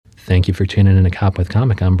Thank you for tuning in to Cop with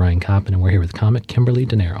Comic. I'm Brian Coppin, and we're here with comic Kimberly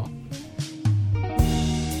DeNaro.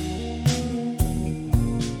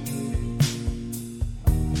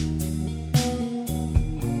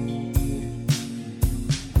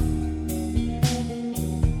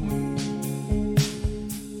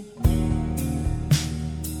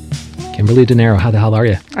 Kimberly DeNaro, how the hell are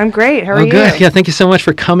you? I'm great. How are you? Oh, good. Yeah, thank you so much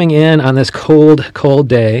for coming in on this cold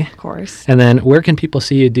day. Of course. And then where can people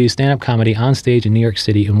see you do stand-up comedy on stage in New York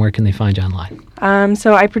City, and where can they find you online?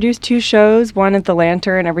 So I produce 2 shows, one at the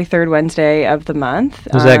Lantern every third Wednesday of the month.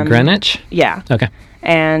 Was that Greenwich? Yeah. Okay.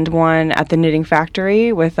 And one at the Knitting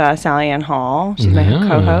Factory with Sally Ann Hall. She's my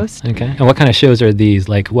co-host. Okay. And what kind of shows are these?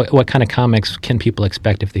 Like, what kind of comics can people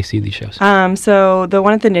expect if they see these shows? So the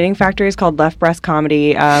one at the Knitting Factory is called Left Breast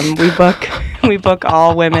Comedy. We book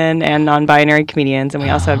all women and non-binary comedians, and we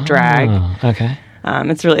also have drag. Okay.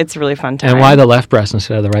 It's a really fun time. And why the left breast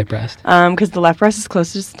instead of the right breast? Because the left breast is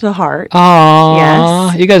closest to the heart. Oh,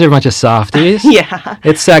 yes. You guys are a bunch of softies. Yeah.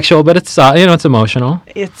 It's sexual, but it's it's emotional.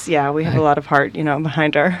 We have a lot of heart,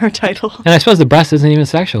 behind our title. And I suppose the breast isn't even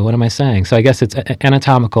sexual. What am I saying? So I guess it's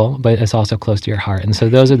anatomical, but it's also close to your heart. And so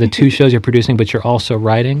those are the 2 shows you're producing, but you're also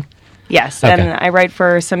writing? Yes, okay. And I write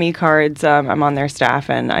for some e-cards. I'm on their staff,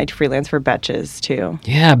 and I freelance for Betches, too.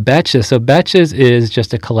 Yeah, Betches. So Betches is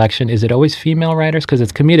just a collection. Is it always female writers? Because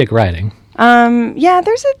it's comedic writing. Yeah,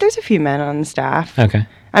 there's a few men on the staff. Okay.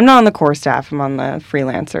 I'm not on the core staff. I'm on the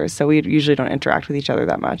freelancers, so we usually don't interact with each other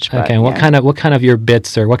that much. But, okay, and what kind of your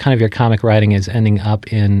bits or what kind of your comic writing is ending up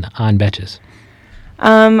on Betches?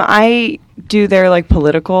 I do their,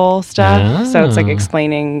 political stuff, so it's, Oh.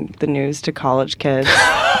 explaining the news to college kids.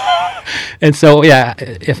 And so,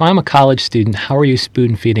 if I'm a college student, how are you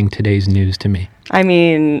spoon-feeding today's news to me? I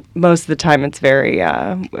mean, most of the time it's very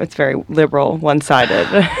liberal, one-sided,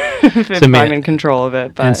 if I'm in control of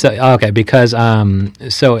it. But. And so, because,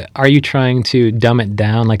 so are you trying to dumb it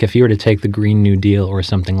down? Like, if you were to take the Green New Deal or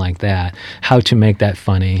something like that, how to make that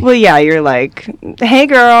funny? Well, yeah, you're like, hey,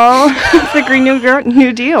 girl, it's the Green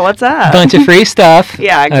New Deal. What's up? Bunch of free stuff.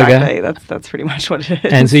 Yeah, exactly. Okay. That's pretty much what it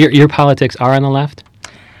is. And so your politics are on the left?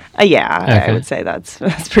 Yeah, okay. I would say that's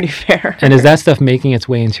pretty fair. And is that stuff making its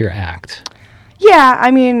way into your act? Yeah,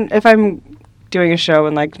 I mean, if I'm doing a show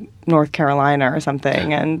in North Carolina or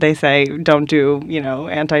something, and they say don't do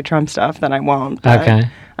anti-Trump stuff, then I won't. But,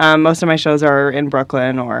 okay. Most of my shows are in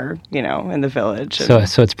Brooklyn or in the Village. So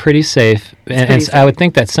it's pretty safe. And I would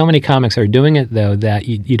think that so many comics are doing it though that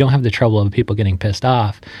you don't have the trouble of people getting pissed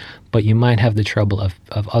off, but you might have the trouble of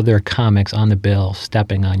other comics on the bill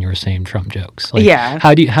stepping on your same Trump jokes. Yeah.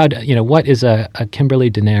 What is a Kimberly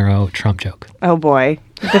DeNaro Trump joke? Oh boy,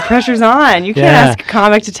 the pressure's on. You can't ask a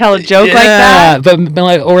comic to tell a joke like that.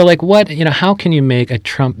 But how can you make a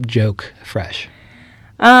Trump joke fresh?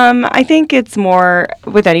 I think it's more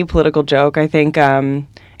with any political joke. I think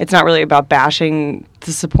it's not really about bashing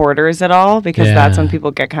the supporters at all, because that's when people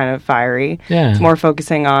get kind of fiery. Yeah. It's more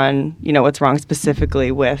focusing on, what's wrong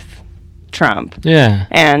specifically with Trump. Yeah.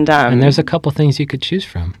 And there's a couple things you could choose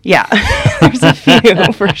from. Yeah. There's a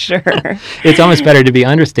few for sure. It's almost better to be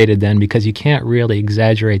understated then, because you can't really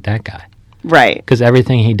exaggerate that guy. Right. Because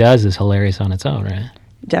everything he does is hilarious on its own, right?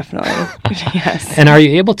 Definitely. Yes. And are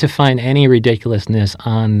you able to find any ridiculousness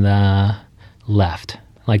on the left?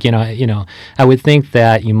 I would think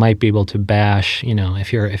that you might be able to bash,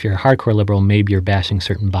 if you're a hardcore liberal, maybe you're bashing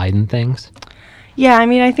certain Biden things. Yeah, I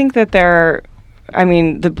mean, I think that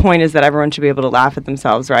the point is that everyone should be able to laugh at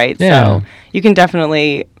themselves, right? Yeah. So you can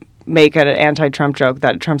definitely make an anti-Trump joke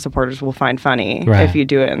that Trump supporters will find funny if you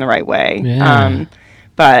do it in the right way. Yeah.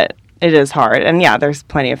 But it is hard. And there's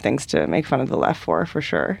plenty of things to make fun of the left for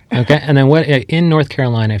sure. Okay. And then what in North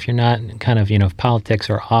Carolina, if you're not kind of, if politics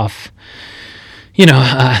are off,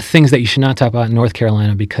 things that you should not talk about in North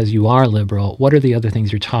Carolina because you are liberal, what are the other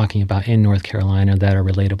things you're talking about in North Carolina that are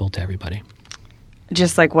relatable to everybody?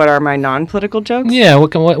 Just what are my non-political jokes? Yeah,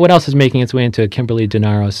 what else is making its way into a Kimberly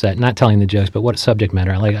DeNaro set? Not telling the jokes, but what subject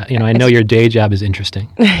matter? I know your day job is interesting.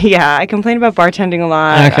 Yeah, I complain about bartending a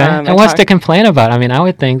lot. Okay. And what's to complain about? I mean, I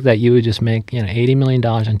would think that you would just make, $80 million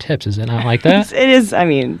in tips. Is it not like that? It is. I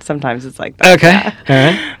mean, sometimes it's like that. Okay. Yeah. All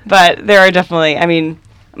right. But there are definitely,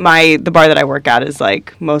 the bar that I work at is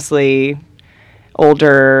mostly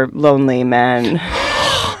older, lonely men.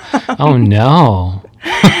 Oh, no.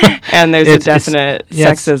 And there's a definite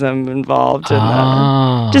sexism involved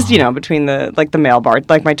in just, between the male bar,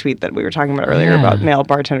 like my tweet that we were talking about earlier about male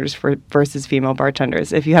bartenders versus female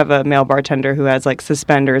bartenders. If you have a male bartender who has like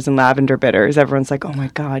suspenders and lavender bitters, everyone's like, oh my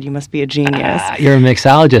God, you must be a genius. You're a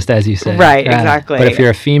mixologist, as you say. Right, exactly. But if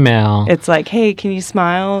you're a female... It's like, hey, can you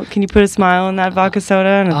smile? Can you put a smile in that vodka soda?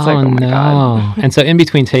 And it's like, oh my God. And so in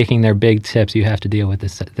between taking their big tips, you have to deal with the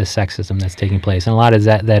sexism that's taking place. And a lot of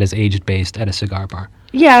that is age-based at a cigar bar.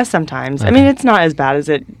 Yeah, sometimes. Okay. I mean, it's not as bad as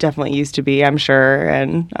it definitely used to be, I'm sure.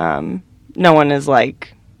 And no one is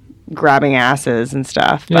like grabbing asses and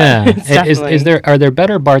stuff. But yeah. Are there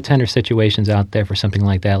better bartender situations out there for something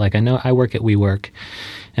like that? Like I know I work at WeWork,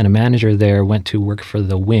 and a manager there went to work for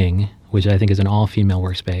The Wing, which I think is an all-female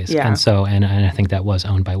workspace. Yeah. And so, and I think that was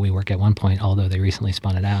owned by WeWork at one point, although they recently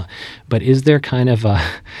spun it out. But is there kind of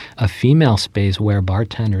a female space where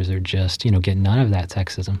bartenders are just, get none of that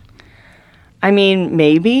sexism? I mean,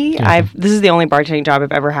 maybe. Okay. This is the only bartending job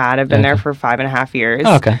I've ever had. I've been there for 5.5 years.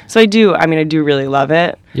 Oh, okay. So I do really love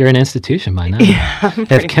it. You're an institution by now. Yeah,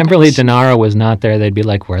 if Kimberly Denaro was not there, they'd be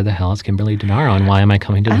like, where the hell is Kimberly Denaro and why am I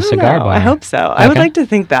coming to the cigar bar? I hope so. Okay. I would like to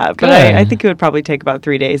think that, but I think it would probably take about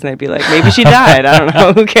 3 days and they'd be like, maybe she died. I don't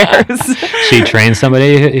know. Who cares? She trained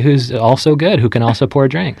somebody who's also good, who can also pour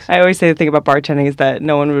drinks. I always say the thing about bartending is that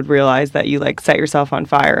no one would realize that you set yourself on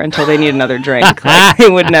fire until they need another drink.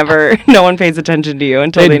 No one pays attention to you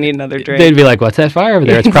until they need another drink. They'd be like, what's that fire over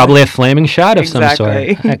there? It's probably a flaming shot of some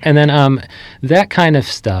sort. And then that kind of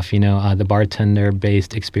stuff, the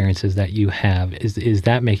bartender-based experiences that you have, is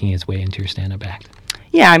that making its way into your stand-up act?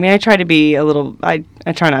 Yeah, I mean, I try to be a little... I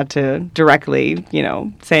try not to directly,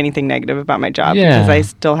 say anything negative about my job because I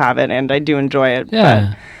still have it and I do enjoy it. Yeah.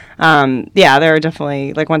 But, there are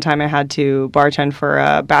definitely... Like, one time I had to bartend for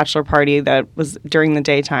a bachelor party that was during the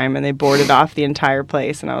daytime and they boarded off the entire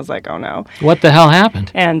place and I was like, oh no. What the hell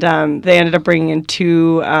happened? And they ended up bringing in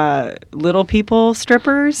 2 little people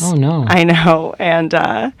strippers. Oh, no. I know. And...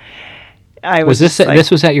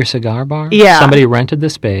 this was at your cigar bar? Yeah. Somebody rented the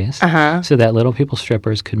space so that little people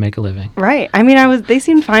strippers could make a living. Right. I mean, they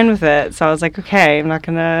seemed fine with it, so I was like, okay, I'm not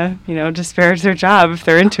gonna, disparage their job if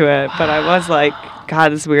they're into it. But I was like,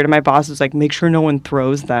 God, this is weird. And my boss was like, make sure no one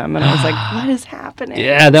throws them. And I was like, what is happening?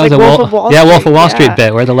 Yeah, that was a Wolf of Wall Street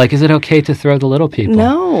bit where they're like, is it okay to throw the little people?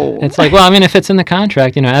 No. It's like, well, I mean, if it's in the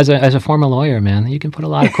contract, as a former lawyer, man, you can put a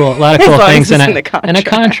lot of cool things in a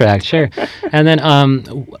contract, sure. And then,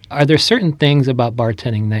 are there certain things about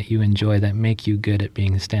bartending that you enjoy that make you good at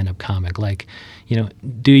being a stand-up comic? Like,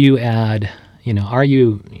 do you add... are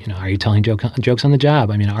you telling jokes on the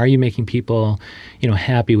job? I mean, are you making people,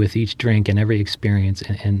 happy with each drink and every experience?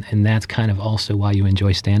 And that's kind of also why you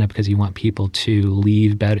enjoy stand-up, because you want people to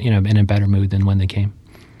leave better, in a better mood than when they came.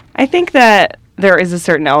 I think that there is a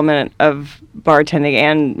certain element of bartending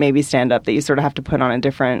and maybe stand-up that you sort of have to put on a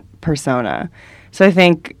different persona. So I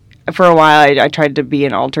think... For a while, I tried to be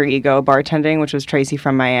an alter ego bartending, which was Tracy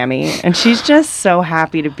from Miami. And she's just so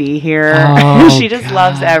happy to be here. Oh, she just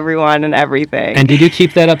loves everyone and everything. And did you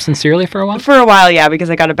keep that up sincerely for a while? For a while, yeah,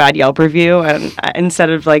 because I got a bad Yelp review. And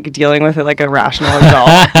instead of dealing with it like a rational adult,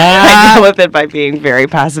 I deal with it by being very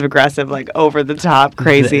passive-aggressive, over the top,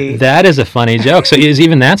 crazy. That is a funny joke. So is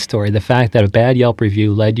even that story, the fact that a bad Yelp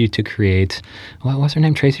review led you to create, what's her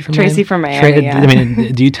name, Tracy from Miami? Tracy from Miami, yeah. I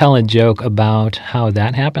mean, do you tell a joke about how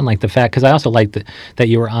that happened? The fact, because I also like that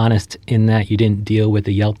you were honest in that you didn't deal with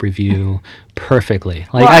the Yelp review perfectly.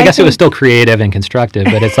 I guess it was still creative and constructive,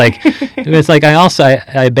 but it's like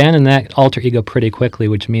I abandoned that alter ego pretty quickly,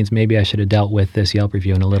 which means maybe I should have dealt with this Yelp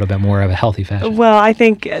review in a little bit more of a healthy fashion. Well, I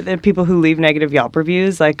think that people who leave negative Yelp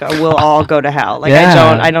reviews will all go to hell.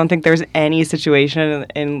 I don't think there's any situation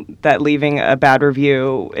in that leaving a bad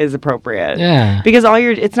review is appropriate. Yeah. Because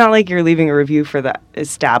it's not like you're leaving a review for the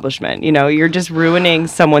establishment. You're just ruining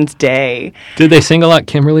someone's day. Did they single out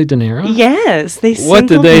Kimberly Denaro? Yes, they. What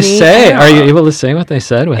did they say? Are you able to say what they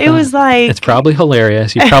said? It was like... It's probably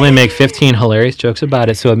hilarious. You probably make 15 hilarious jokes about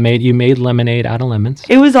it, so you made lemonade out of lemons.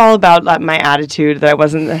 It was all about my attitude, that I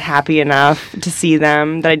wasn't happy enough to see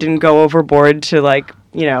them, that I didn't go overboard to,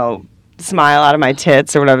 smile out of my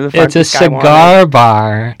tits or whatever the fuck It's a cigar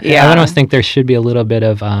bar. Yeah. I almost think there should be a little bit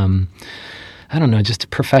of... I don't know, just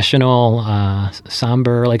professional,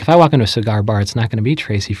 somber. If I walk into a cigar bar, it's not going to be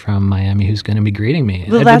Tracy from Miami who's going to be greeting me.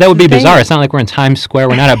 Well, that would be bizarre. It's not like we're in Times Square.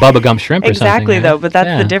 We're not at Bubba Gump Shrimp or something. Exactly, though. But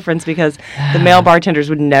that's the difference, because the male bartenders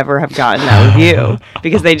would never have gotten that review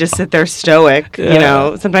because they just sit there stoic.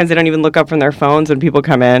 Sometimes they don't even look up from their phones when people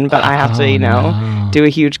come in. But I have to, do a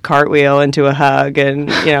huge cartwheel into a hug and,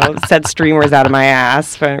 set streamers out of my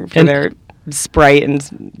ass for their Sprite and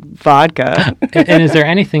vodka. And is there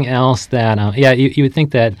anything else that, you would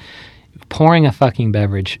think that pouring a fucking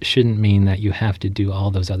beverage shouldn't mean that you have to do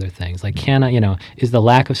all those other things. Like, is the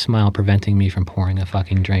lack of smile preventing me from pouring a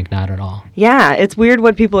fucking drink? Not at all. Yeah, it's weird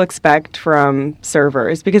what people expect from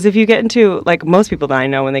servers, because if you get into, like, most people that I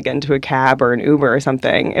know, when they get into a cab or an Uber or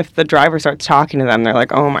something, if the driver starts talking to them, they're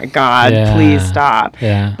like, oh my God, please stop.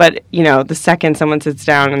 Yeah. But, the second someone sits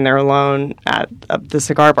down and they're alone at the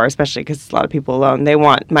cigar bar, especially because it's a lot of people alone, they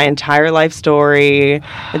want my entire life story.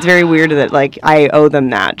 It's very weird that, like, I owe them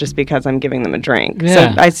that just because I'm giving them a drink.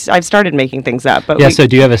 Yeah. So I've started making things up. But so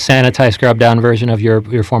do you have a sanitized, scrubbed down version of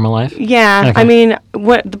your former life? Yeah. Okay. I mean,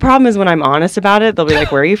 what the problem is, when I'm honest about it, they'll be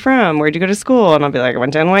like, where are you from? Where'd you go to school? And I'll be like, I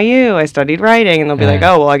went to NYU. I studied writing. And they'll be like,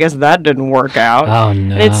 oh, well, I guess that didn't work out. Oh,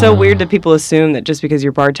 no. And it's so weird that people assume that just because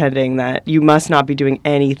you're bartending that you must not be doing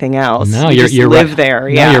anything else. No, you just live there.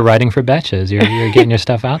 No, you're writing for betches. You're getting your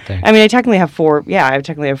stuff out there. I mean, I technically have 4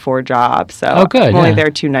 jobs. So good. I'm only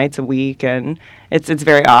there 2 nights a week, and it's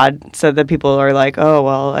very odd. So that people are like, oh,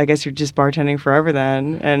 well, I guess you're just bartending forever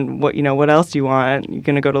then. And what else do you want? You're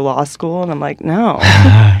going to go to law school? And I'm like, no.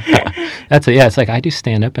 It's like I do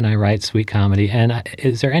stand up and I write sweet comedy. And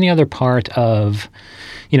is there any other part of,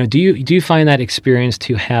 do you find that experience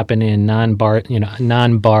to happen in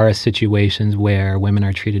non-bar situations where women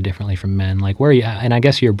are treated differently from men? Like, where are you? And I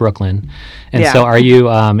guess you're Brooklyn. And so are you,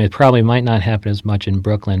 it probably might not happen as much in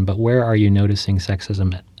Brooklyn, but where are you noticing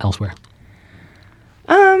sexism elsewhere?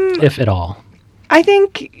 If at all. I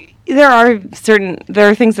think there are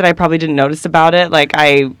things that I probably didn't notice about it. Like,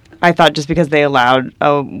 I thought just because they allowed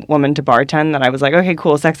a woman to bartend that I was like, okay,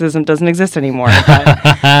 cool, sexism doesn't exist anymore. But,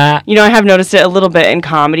 I have noticed it a little bit in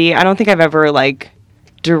comedy. I don't think I've ever, like,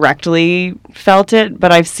 directly felt it,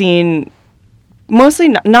 but I've seen,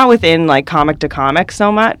 mostly not within, like, comic to comic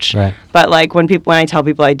so much. Right. But, like, when I tell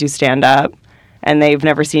people I do stand up and they've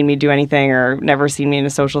never seen me do anything or never seen me in a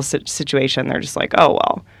social situation, they're just like, oh,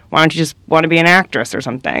 well, why don't you just want to be an actress or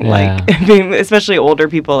something? Yeah. Like, especially older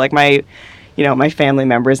people, like my family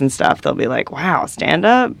members and stuff, they'll be like, wow, stand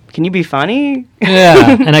up? Can you be funny?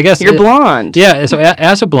 Yeah, and I guess you're blonde. Yeah, so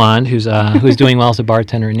as a blonde who's doing well as a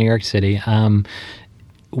bartender in New York City,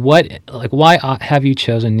 why have you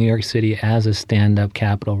chosen New York City as a stand-up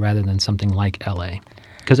capital rather than something like LA?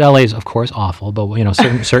 Because LA is, of course, awful, but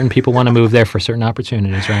certain people want to move there for certain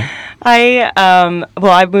opportunities, right?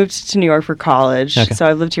 I moved to New York for college, okay. So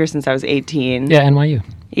I've lived here since I was 18. Yeah, NYU.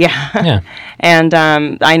 Yeah. And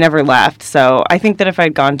I never left. So I think that if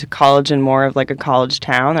I'd gone to college in more of like a college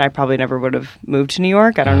town, I probably never would have moved to New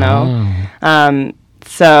York. I don't know.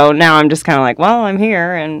 So now I'm just kind of like, well, I'm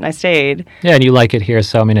here, and I stayed. Yeah, and you like it here,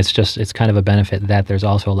 so I mean, it's kind of a benefit that there's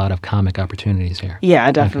also a lot of comic opportunities here.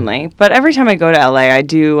 Yeah, definitely. Okay. But every time I go to LA, I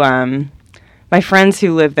do. My friends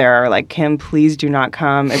who live there are like, Kim, please do not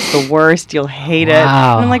come. It's the worst. You'll hate it. And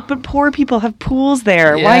I'm like, but poor people have pools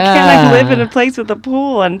there. Yeah. Why can't I live in a place with a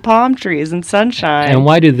pool and palm trees and sunshine? And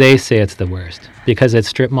why do they say it's the worst? Because it's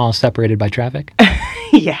strip malls separated by traffic?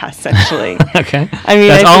 Yeah, essentially. Okay. I mean,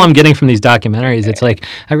 that's all I'm getting from these documentaries. It's like,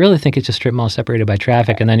 I really think it's just strip malls separated by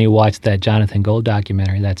traffic. And then you watch that Jonathan Gold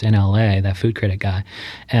documentary that's in LA, that food critic guy.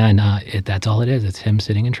 And that's all it is. It's him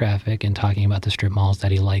sitting in traffic and talking about the strip malls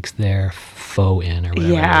that he likes their faux in or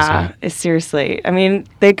whatever. Yeah, seriously. I mean,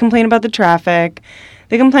 they complain about the traffic.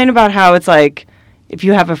 They complain about how it's like, if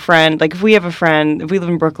you have a friend, like if we live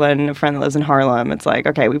in Brooklyn, a friend that lives in Harlem, it's like,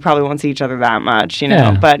 okay, we probably won't see each other that much,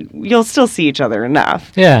 but you'll still see each other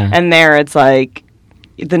enough. Yeah. And there it's like,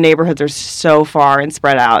 the neighborhoods are so far and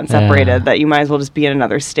spread out and separated that you might as well just be in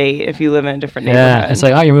another state if you live in a different neighborhood. Yeah, it's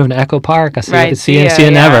like, oh, you're moving to Echo Park. I see, right. see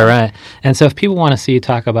you never, right? And so if people want to see you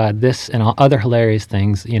talk about this and all other hilarious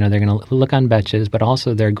things, they're going to look on Betches, but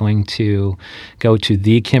also they're going to go to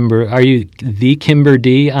the Kimber. Are you the Kimber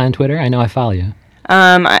D on Twitter? I know I follow you.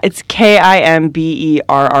 It's KIMBERRD,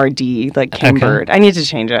 like Kimbird. Okay. I need to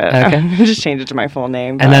change it. Okay. Just change it to my full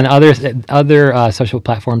name. And then other social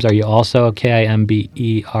platforms, are you also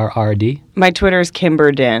KIMBERRD? My Twitter is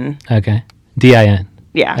Kimberdin. Okay. DIN.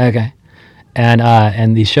 Yeah. Okay.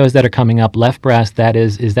 And the shows that are coming up, Left Breast,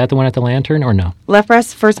 is that the one at the Lantern or no? Left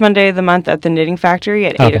Breast, first Monday of the month at the Knitting Factory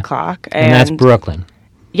at 8 o'clock. And that's Brooklyn?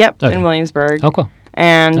 Yep, in Williamsburg. Oh, cool.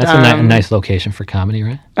 And that's a nice location for comedy,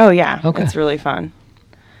 right? Oh, yeah. Okay. It's really fun.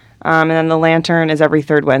 And then the Lantern is every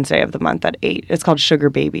third Wednesday of the month at 8. It's called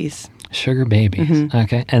Sugar Babies. Sugar Babies. Mm-hmm.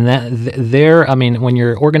 Okay. And when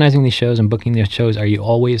you're organizing these shows and booking these shows, are you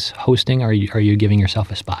always hosting or are you giving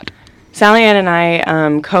yourself a spot? Sally Ann and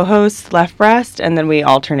I co-host Left Breast, and then we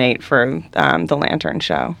alternate for the Lantern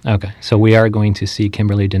show. Okay, so we are going to see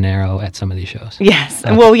Kimberly DeNiro at some of these shows. Yes.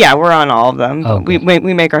 Okay. Well, yeah, we're on all of them. Oh, we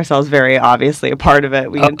make ourselves very obviously a part of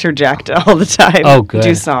it. We interject all the time. Oh, good.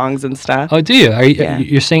 Do songs and stuff. Oh, do you?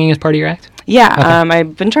 You're singing as part of your act? Yeah, okay.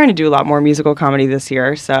 I've been trying to do a lot more musical comedy this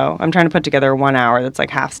year, so I'm trying to put together 1 hour that's like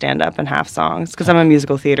half stand-up and half songs, because I'm a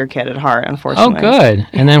musical theater kid at heart, unfortunately. Oh, good.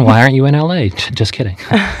 And then why aren't you in L.A.? Just kidding.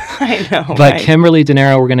 I know. But right. Kimberly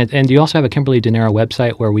DeNiro, and do you also have a Kimberly DeNiro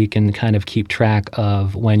website where we can kind of keep track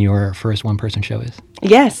of when your first one-person show is?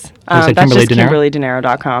 Yes. That's just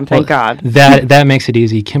KimberlyDeNiro.com, thank God. That makes it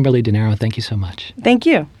easy. Kimberly DeNiro, thank you so much. Thank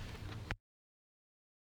you.